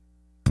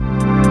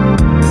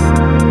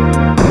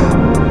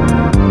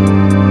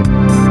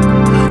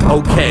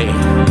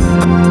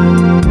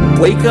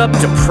wake up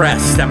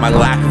depressed at my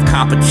lack of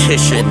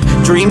competition.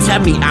 Dreams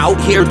have me out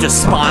here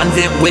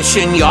despondent,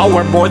 wishing y'all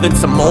were more than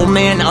some old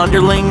man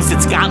underlings.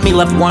 It's got me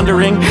left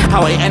wondering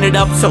how I ended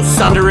up so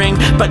sundering,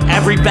 but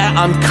every bet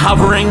I'm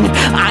covering.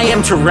 I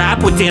am to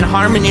rap with Dan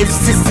Harmon is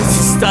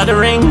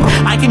stuttering.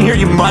 I can hear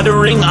you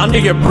muttering under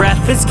your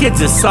breath, this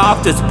kid's as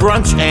soft as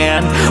brunch,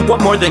 and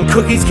what more than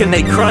cookies can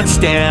they crunch,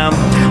 damn.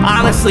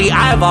 Honestly,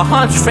 I have a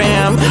hunch,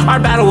 fam, our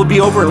battle will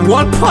be over in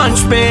one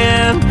punch,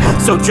 man.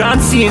 So John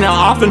Cena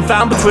often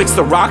found betwixt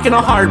a rock and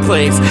a hard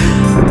place.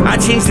 I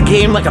changed the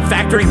game like a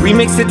factory,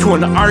 remixed it to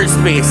an art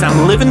space.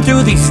 I'm living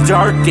through these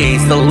dark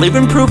days, the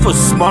living proof of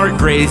smart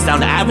grays.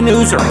 Down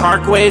avenues or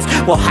parkways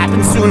will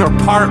happen soon or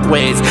part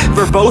ways.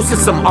 Verbose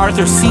as some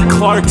Arthur C.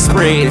 Clarke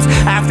sprays.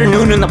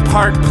 Afternoon in the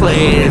park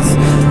plays.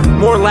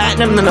 More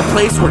Latinum than the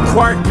place where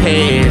Quark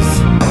pays.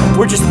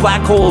 We're just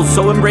black holes,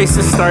 so embrace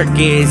the start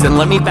gaze and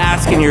let me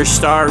bask in your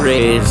star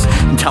rays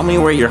and tell me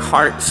where your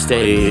heart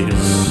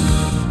stays.